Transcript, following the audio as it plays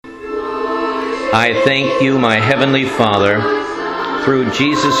I thank you, my heavenly Father, through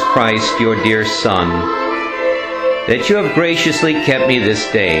Jesus Christ, your dear Son, that you have graciously kept me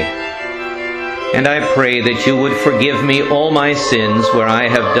this day. And I pray that you would forgive me all my sins where I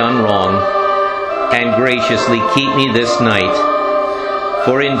have done wrong, and graciously keep me this night.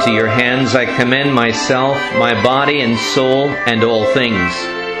 For into your hands I commend myself, my body and soul, and all things.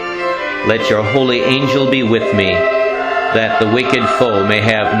 Let your holy angel be with me, that the wicked foe may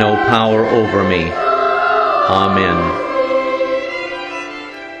have no power over me. Amen.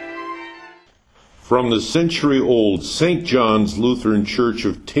 From the century-old St. John's Lutheran Church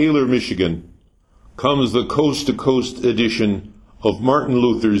of Taylor, Michigan, comes the coast-to-coast edition of Martin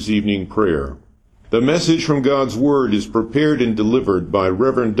Luther's Evening Prayer. The message from God's Word is prepared and delivered by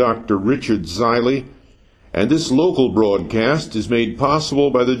Reverend Dr. Richard Zeile, and this local broadcast is made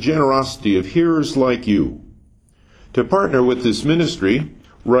possible by the generosity of hearers like you. To partner with this ministry,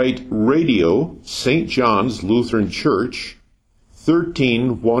 write Radio St. John's Lutheran Church,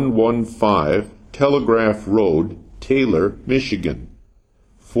 13115 Telegraph Road, Taylor, Michigan,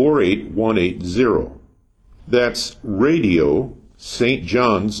 48180. That's Radio St.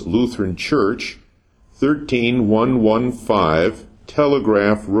 John's Lutheran Church, 13115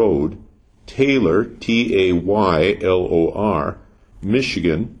 Telegraph Road, Taylor, Taylor,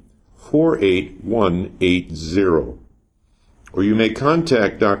 Michigan, 48180. Or you may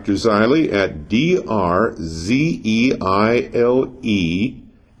contact Dr. Zeile at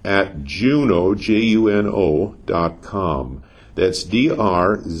drzeile@juno.com. That's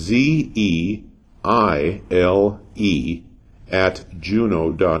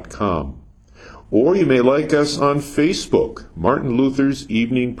drzeile@juno.com. Or you may like us on Facebook, Martin Luther's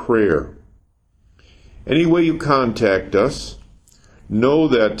Evening Prayer. Any way you contact us, know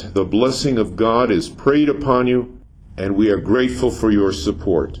that the blessing of God is prayed upon you, and we are grateful for your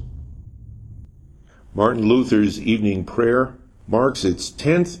support. Martin Luther's Evening Prayer marks its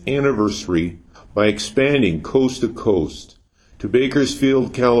 10th anniversary by expanding coast to coast to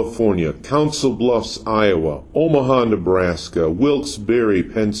Bakersfield, California, Council Bluffs, Iowa, Omaha, Nebraska, Wilkes-Barre,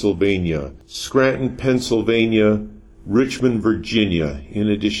 Pennsylvania, Scranton, Pennsylvania, Richmond, Virginia, in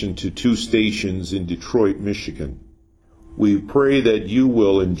addition to 2 stations in Detroit, Michigan. We pray that you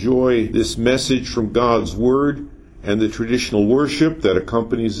will enjoy this message from God's Word and the traditional worship that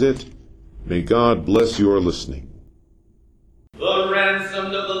accompanies it. May God bless your listening. The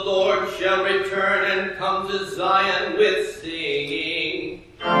ransomed of the Lord shall return and come to Zion with singing.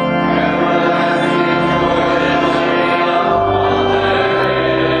 Everlasting joy shall be upon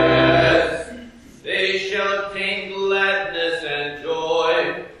their heads. They shall obtain gladness and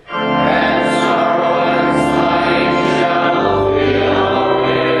joy, and sorrow and sighing shall flee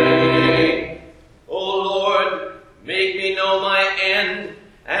away. O Lord, make me know my end,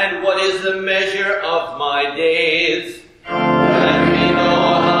 and what is the measure of my days. Let me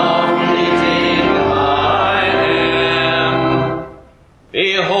know how fleeting I am.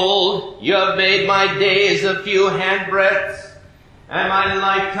 Behold, you have made my days a few handbreadths, and my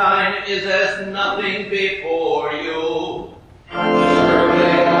lifetime is as nothing before you.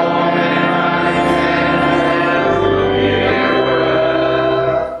 Surely all men rise and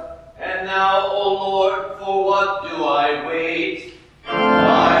and now, O Lord, for what do I wait?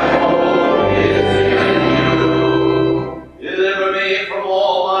 My hope is in you. Deliver me from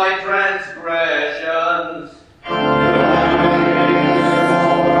all my transgressions.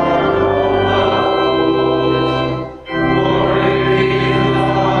 Glory be to the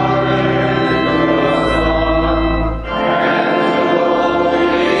Father and to the Son and to the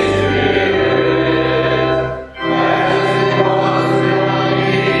Holy Spirit, as it was in the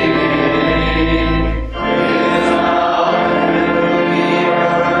beginning, is now, and will be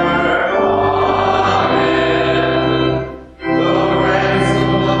forever. Amen. The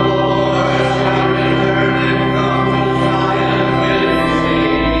ransom of the Lord shall return and come to Zion with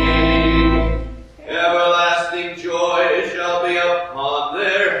singing. Everlasting joy shall be upon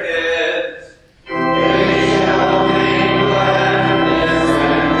their heads. They shall obtain gladness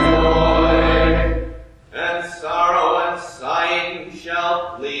and joy, and sorrow and sighing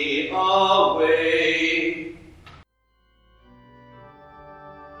shall flee away.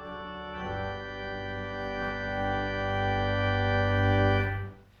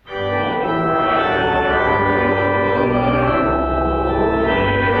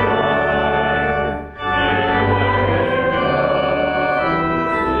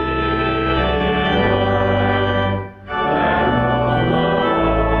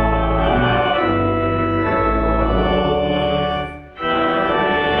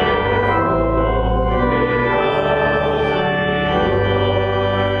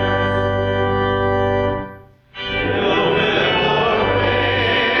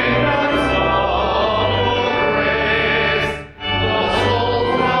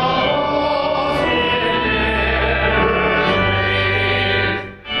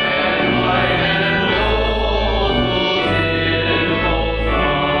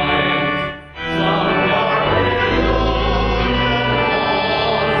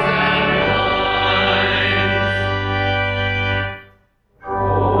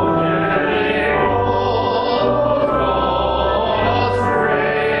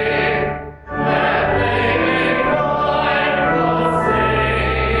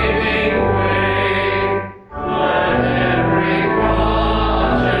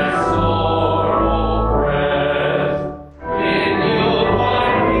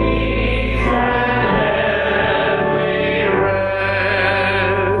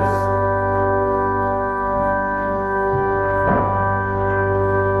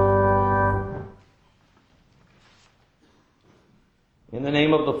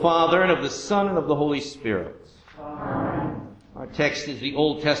 name of the Father, and of the Son, and of the Holy Spirit. Amen. Our text is the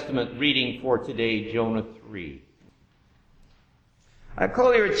Old Testament reading for today, Jonah 3. I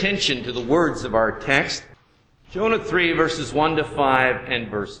call your attention to the words of our text, Jonah 3, verses 1 to 5 and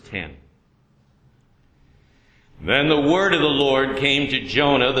verse 10. Then the word of the Lord came to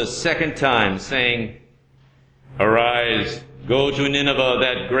Jonah the second time, saying, Arise, go to Nineveh,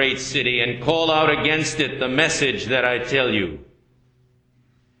 that great city, and call out against it the message that I tell you.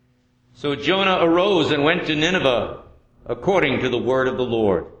 So Jonah arose and went to Nineveh, according to the word of the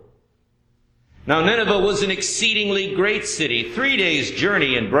Lord. Now Nineveh was an exceedingly great city, 3 days'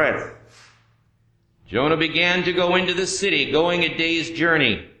 journey in breadth. Jonah began to go into the city, going a day's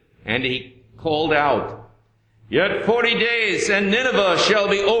journey, and he called out, Yet 40 days, and Nineveh shall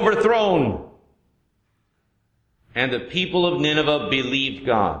be overthrown. And the people of Nineveh believed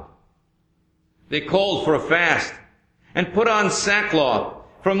God. They called for a fast and put on sackcloth,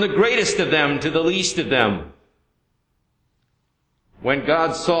 from the greatest of them to the least of them. When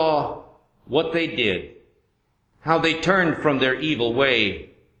God saw what they did, how they turned from their evil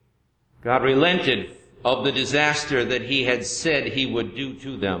way, God relented of the disaster that he had said he would do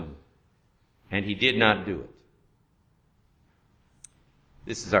to them, and he did not do it.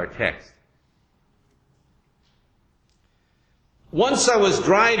 This is our text. Once I was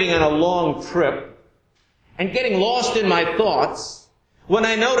driving on a long trip and getting lost in my thoughts when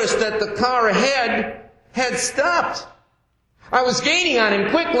I noticed that the car ahead had stopped. I was gaining on him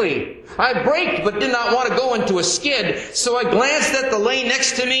quickly. I braked but did not want to go into a skid, so I glanced at the lane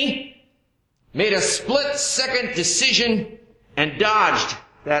next to me, made a split-second decision, and dodged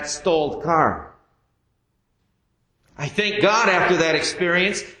that stalled car. I thank God after that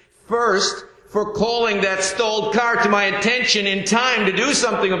experience, first, for calling that stalled car to my attention in time to do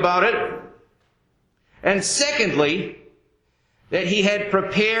something about it. And secondly, that he had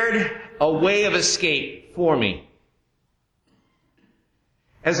prepared a way of escape for me.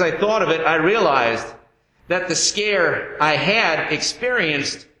 As I thought of it, I realized that the scare I had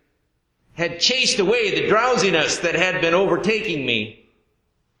experienced had chased away the drowsiness that had been overtaking me,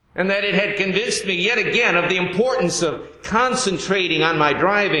 and that it had convinced me yet again of the importance of concentrating on my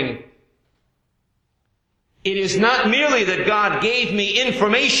driving. It is not merely that God gave me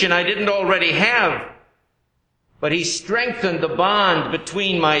information I didn't already have, but he strengthened the bond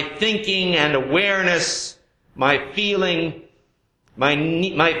between my thinking and awareness, my feeling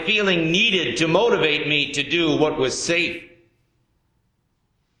needed to motivate me to do what was safe.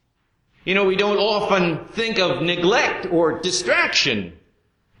 You know, we don't often think of neglect or distraction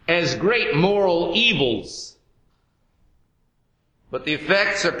as great moral evils, but the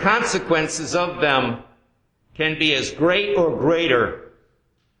effects or consequences of them can be as great or greater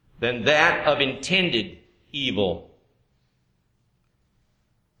than that of intended evil.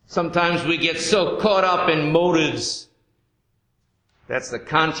 Sometimes we get so caught up in motives. That's the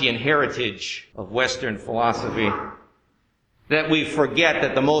Kantian heritage of Western philosophy, that we forget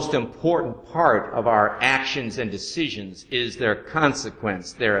that the most important part of our actions and decisions is their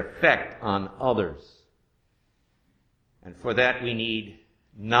consequence, their effect on others. And for that we need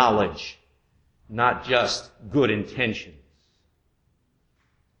knowledge, not just good intentions.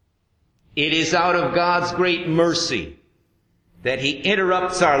 It is out of God's great mercy that he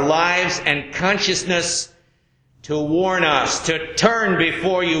interrupts our lives and consciousness to warn us to turn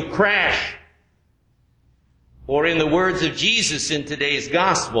before you crash. Or in the words of Jesus in today's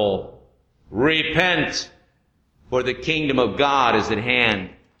gospel, repent, for the kingdom of God is at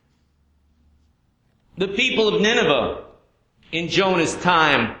hand. The people of Nineveh in Jonah's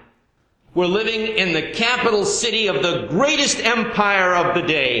time were living in the capital city of the greatest empire of the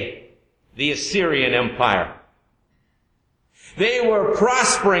day, the Assyrian Empire. They were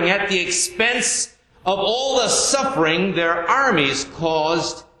prospering at the expense of all the suffering their armies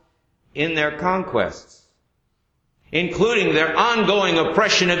caused in their conquests, including their ongoing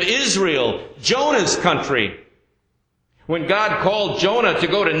oppression of Israel, Jonah's country. When God called Jonah to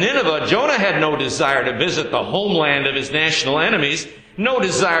go to Nineveh, Jonah had no desire to visit the homeland of his national enemies, no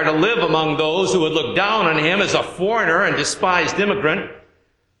desire to live among those who would look down on him as a foreigner and despised immigrant.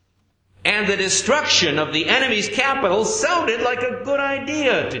 And the destruction of the enemy's capital sounded like a good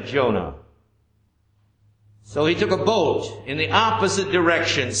idea to Jonah. So he took a boat in the opposite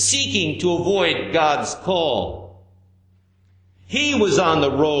direction, seeking to avoid God's call. He was on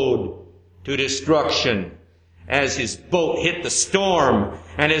the road to destruction as his boat hit the storm,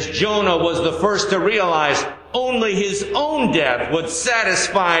 and as Jonah was the first to realize only his own death would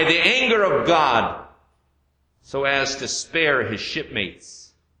satisfy the anger of God so as to spare his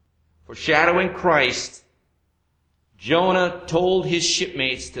shipmates. Foreshadowing Christ, Jonah told his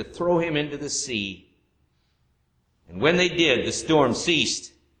shipmates to throw him into the sea. And when they did, the storm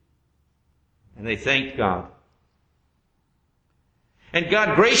ceased, and they thanked God. And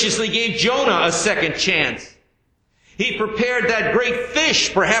God graciously gave Jonah a second chance. He prepared that great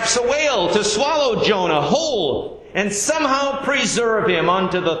fish, perhaps a whale, to swallow Jonah whole and somehow preserve him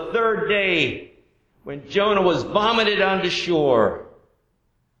unto the third day, when Jonah was vomited onto shore.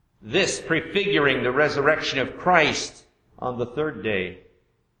 This prefiguring the resurrection of Christ on the third day.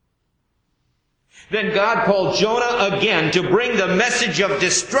 Then God called Jonah again to bring the message of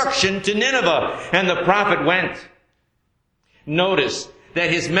destruction to Nineveh, and the prophet went. Notice that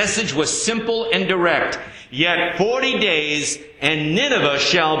his message was simple and direct. Yet 40 days, and Nineveh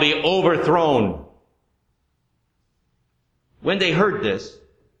shall be overthrown. When they heard this,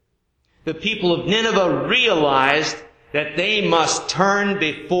 the people of Nineveh realized that they must turn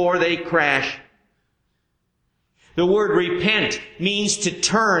before they crash. The word repent means to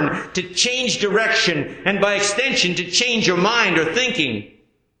turn, to change direction, and by extension to change your mind or thinking.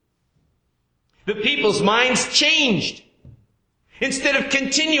 The people's minds changed. Instead of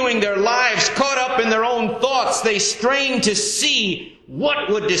continuing their lives caught up in their own thoughts, they strained to see what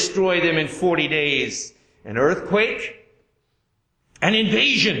would destroy them in 40 days. An earthquake? An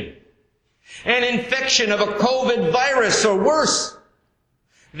invasion? An infection of a COVID virus or worse?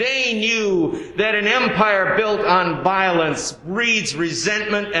 They knew that an empire built on violence breeds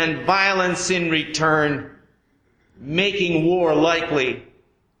resentment and violence in return, making war likely.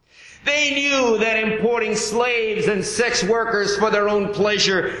 They knew that importing slaves and sex workers for their own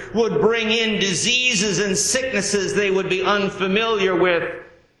pleasure would bring in diseases and sicknesses they would be unfamiliar with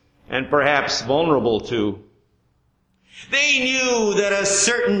and perhaps vulnerable to. They knew that a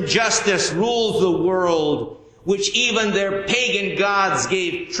certain justice rules the world, which even their pagan gods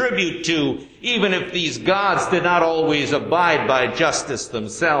gave tribute to, even if these gods did not always abide by justice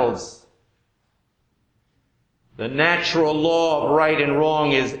themselves. The natural law of right and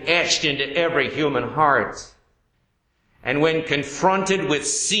wrong is etched into every human heart. And when confronted with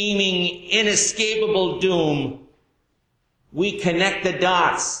seeming inescapable doom, we connect the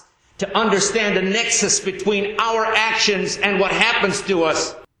dots to understand the nexus between our actions and what happens to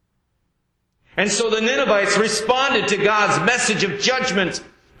us. And so the Ninevites responded to God's message of judgment.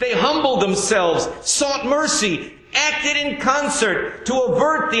 They humbled themselves, sought mercy, acted in concert to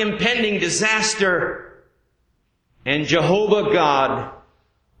avert the impending disaster. And Jehovah God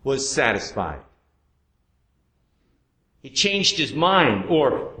was satisfied. He changed his mind,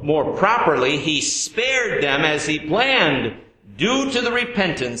 or more properly, he spared them as he planned, due to the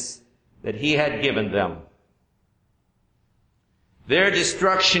repentance that he had given them. Their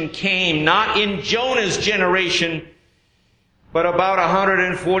destruction came not in Jonah's generation, but about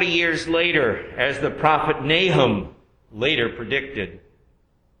 140 years later, as the prophet Nahum later predicted.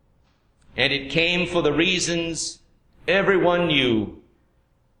 And it came for the reasons everyone knew,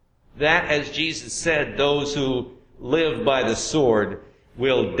 that, as Jesus said, those who live by the sword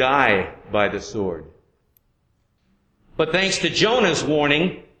will die by the sword. But thanks to Jonah's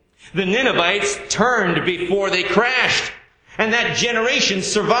warning, the Ninevites turned before they crashed, and that generation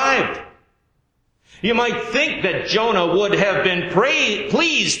survived. You might think that Jonah would have been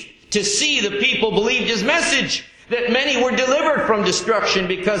pleased to see the people believed his message, that many were delivered from destruction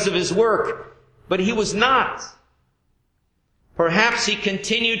because of his work, but he was not. Perhaps he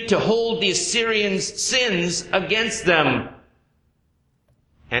continued to hold the Assyrians' sins against them.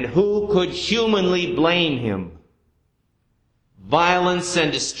 And who could humanly blame him? Violence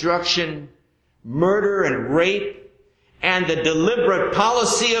and destruction, murder and rape, and the deliberate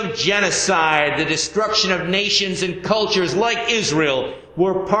policy of genocide, the destruction of nations and cultures like Israel,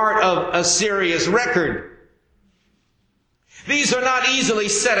 were part of Assyria's record. These are not easily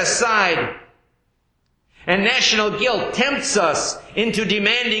set aside. And national guilt tempts us into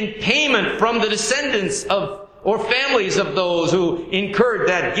demanding payment from the descendants of or families of those who incurred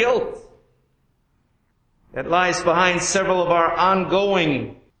that guilt. That lies behind several of our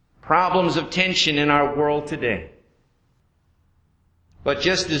ongoing problems of tension in our world today. But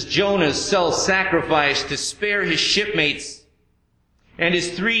just as Jonah's self-sacrifice to spare his shipmates and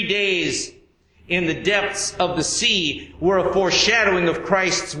his 3 days in the depths of the sea were a foreshadowing of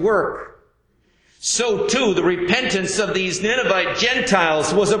Christ's work, so too the repentance of these Ninevite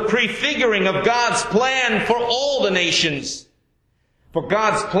Gentiles was a prefiguring of God's plan for all the nations. For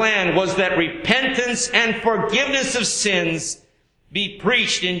God's plan was that repentance and forgiveness of sins be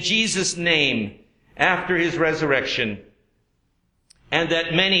preached in Jesus' name after his resurrection, and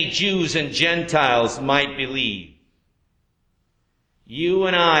that many Jews and Gentiles might believe. You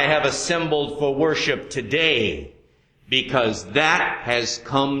and I have assembled for worship today because that has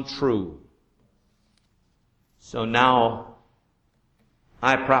come true. So now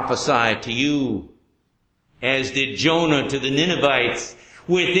I prophesy to you, as did Jonah to the Ninevites,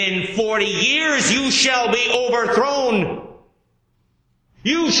 within 40 years you shall be overthrown.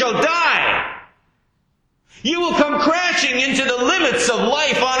 You shall die. You will come crashing into the limits of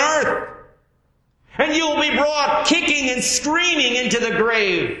life on earth. And you will be brought kicking and screaming into the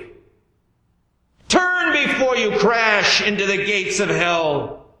grave. Turn before you crash into the gates of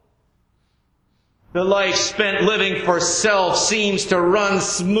hell. The life spent living for self seems to run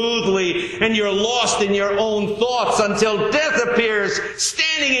smoothly, and you're lost in your own thoughts until death appears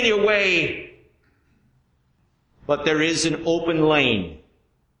standing in your way. But there is an open lane,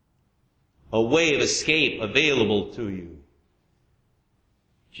 a way of escape available to you.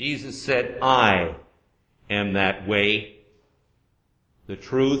 Jesus said, I am that way, the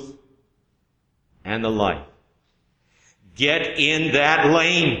truth, and the life. Get in that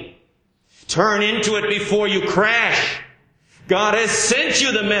lane. Turn into it before you crash. God has sent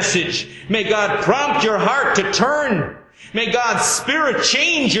you the message. May God prompt your heart to turn. May God's Spirit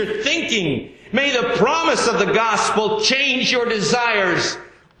change your thinking. May the promise of the gospel change your desires.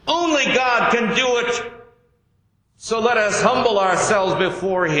 Only God can do it. So let us humble ourselves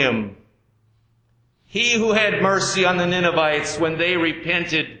before Him. He who had mercy on the Ninevites when they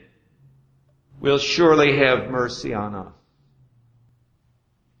repented will surely have mercy on us.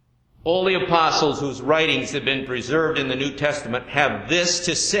 All the apostles whose writings have been preserved in the New Testament have this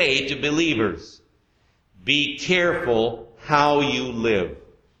to say to believers: be careful how you live.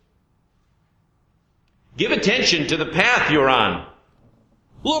 Give attention to the path you're on.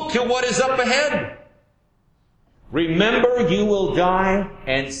 Look to what is up ahead. Remember, you will die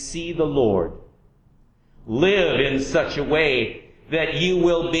and see the Lord. Live in such a way that you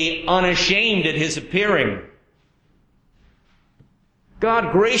will be unashamed at His appearing.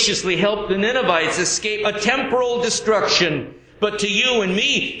 God graciously helped the Ninevites escape a temporal destruction, but to you and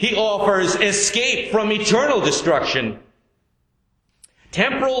me, He offers escape from eternal destruction.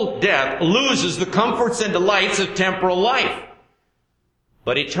 Temporal death loses the comforts and delights of temporal life,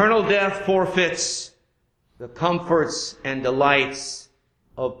 but eternal death forfeits the comforts and delights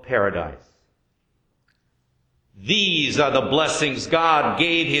of paradise. These are the blessings God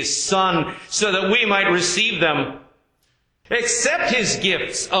gave His Son so that we might receive them. Accept His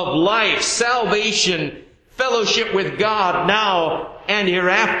gifts of life, salvation, fellowship with God now and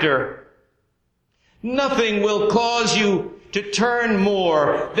hereafter. Nothing will cause you to turn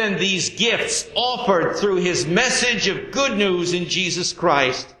more than these gifts offered through His message of good news in Jesus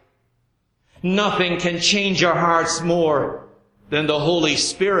Christ. Nothing can change our hearts more than the Holy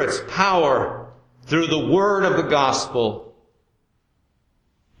Spirit's power through the word of the gospel.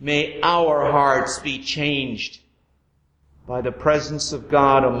 May our hearts be changed by the presence of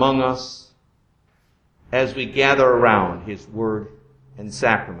God among us as we gather around His word and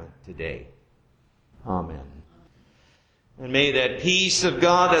sacrament today. Amen. And may that peace of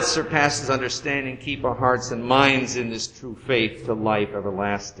God that surpasses understanding keep our hearts and minds in this true faith to life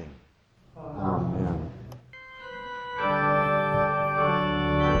everlasting. Amen.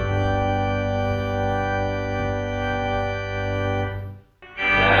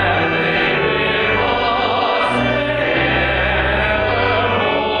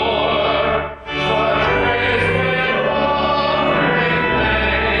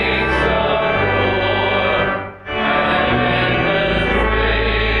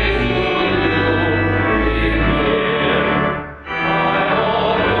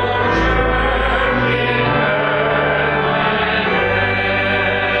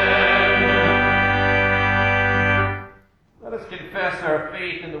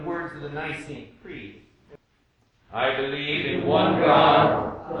 I believe in one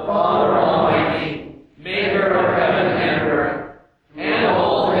God, the Father Almighty, maker of heaven and earth, and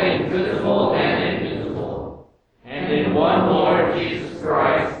all things visible and invisible, and in one Lord Jesus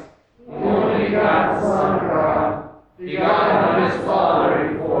Christ, the only begotten Son of God, begotten of His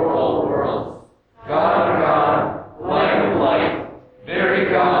Father before all worlds, God of God, light of light, very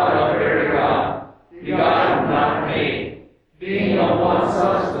God of very God, begotten, not made, being of one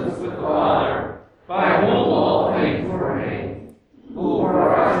substance with the Father, by whom all things were made, who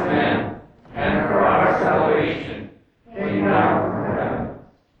for us men, and for our salvation, came down from heaven,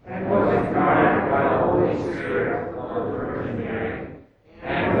 and was incarnate by the Holy Spirit of the Virgin Mary,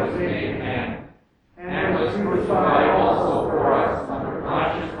 and was made man, and was crucified also for us under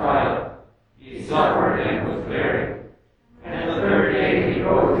Pontius Pilate. He suffered and was buried, and the third day He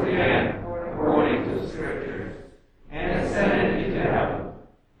rose again, according to the Scriptures, and ascended into heaven,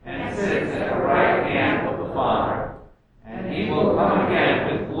 and sits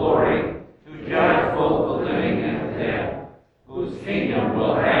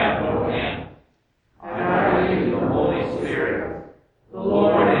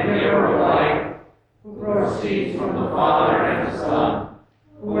proceeds from the Father and the Son,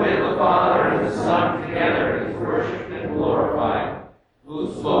 who with the Father and the Son together is worshipped and glorified,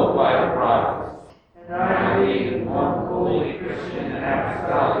 who spoke by the prophets. And I believe in one holy Christian and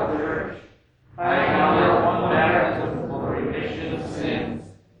apostolic church. I acknowledge one baptism for the remission of sins,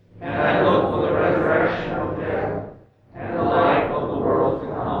 and I look for the resurrection of the dead and the life of the world to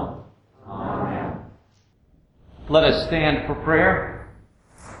come. Amen. Let us stand for prayer.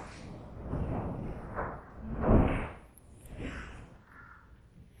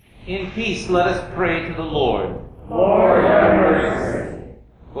 In peace, let us pray to the Lord. Lord, have mercy.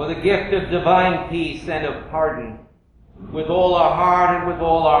 For the gift of divine peace and of pardon, with all our heart and with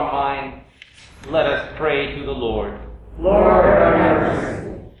all our mind, let us pray to the Lord. Lord, have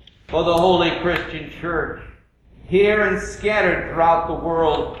mercy. For the Holy Christian Church, here and scattered throughout the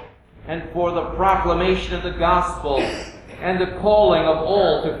world, and for the proclamation of the gospel and the calling of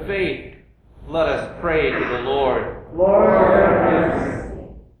all to faith, let us pray to the Lord. Lord, have mercy.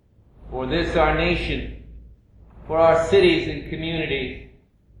 For this our nation, for our cities and communities,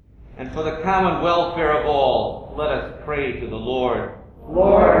 and for the common welfare of all, let us pray to the Lord.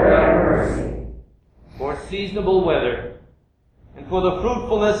 Lord, have mercy. For seasonable weather, and for the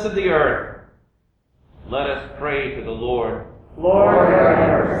fruitfulness of the earth, let us pray to the Lord. Lord, have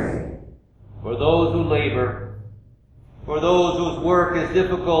mercy. For those who labor, for those whose work is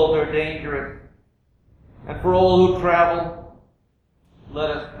difficult or dangerous, and for all who travel, let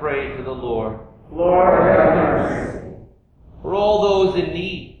us pray to the Lord. Lord, have mercy. For all those in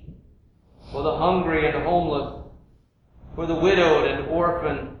need, for the hungry and homeless, for the widowed and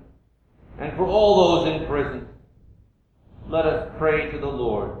orphaned, and for all those in prison, let us pray to the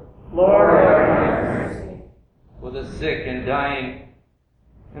Lord. Lord, have mercy. For the sick and dying,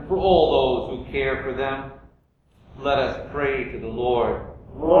 and for all those who care for them, let us pray to the Lord.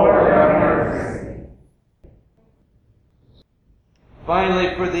 Lord, have mercy.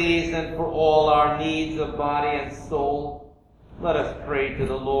 Finally, for these and for all our needs of body and soul, let us pray to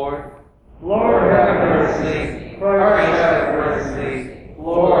the Lord. Lord, have mercy. Christ, have mercy.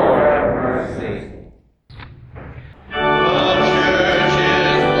 Lord, have mercy. Right.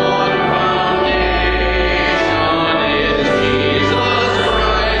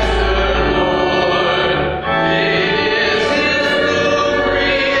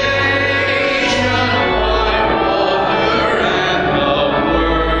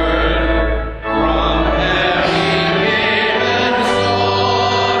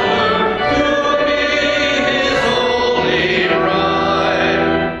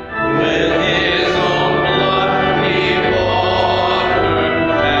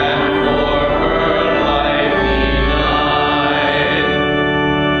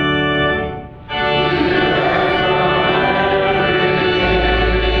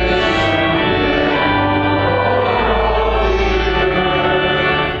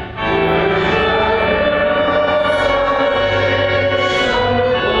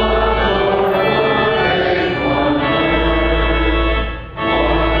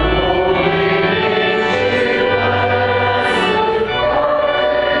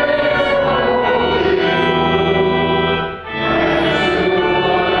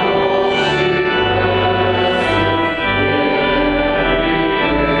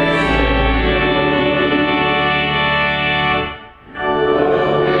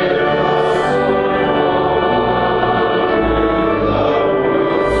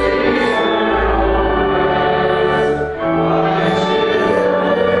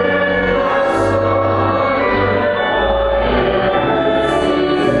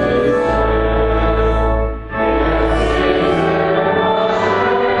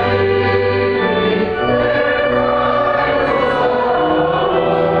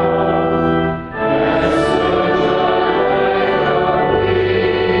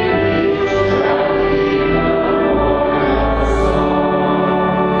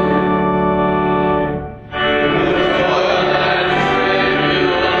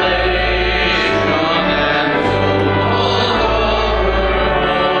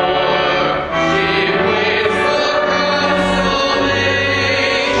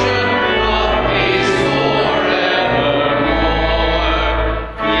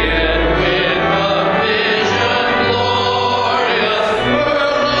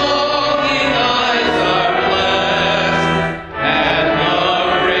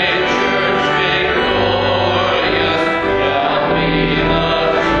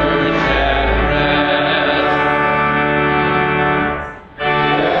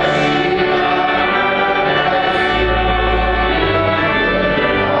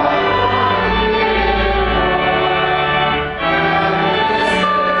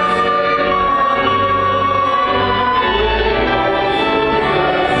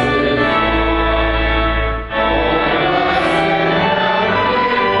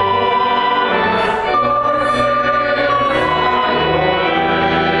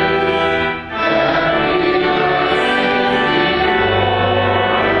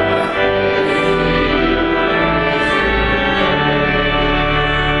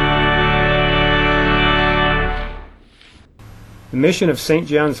 mission of St.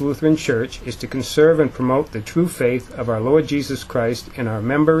 John's Lutheran Church is to conserve and promote the true faith of our Lord Jesus Christ in our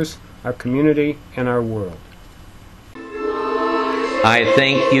members, our community, and our world. I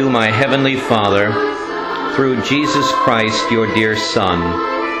thank you, my Heavenly Father, through Jesus Christ, your dear Son,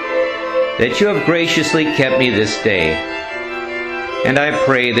 that you have graciously kept me this day. And I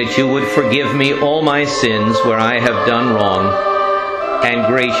pray that you would forgive me all my sins where I have done wrong, and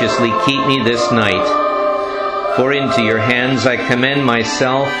graciously keep me this night. For into your hands I commend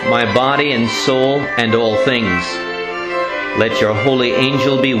myself, my body and soul, and all things. Let your holy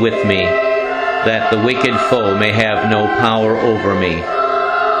angel be with me, that the wicked foe may have no power over me.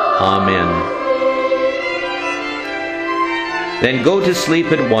 Amen. Then go to sleep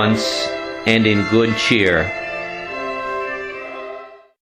at once, and in good cheer.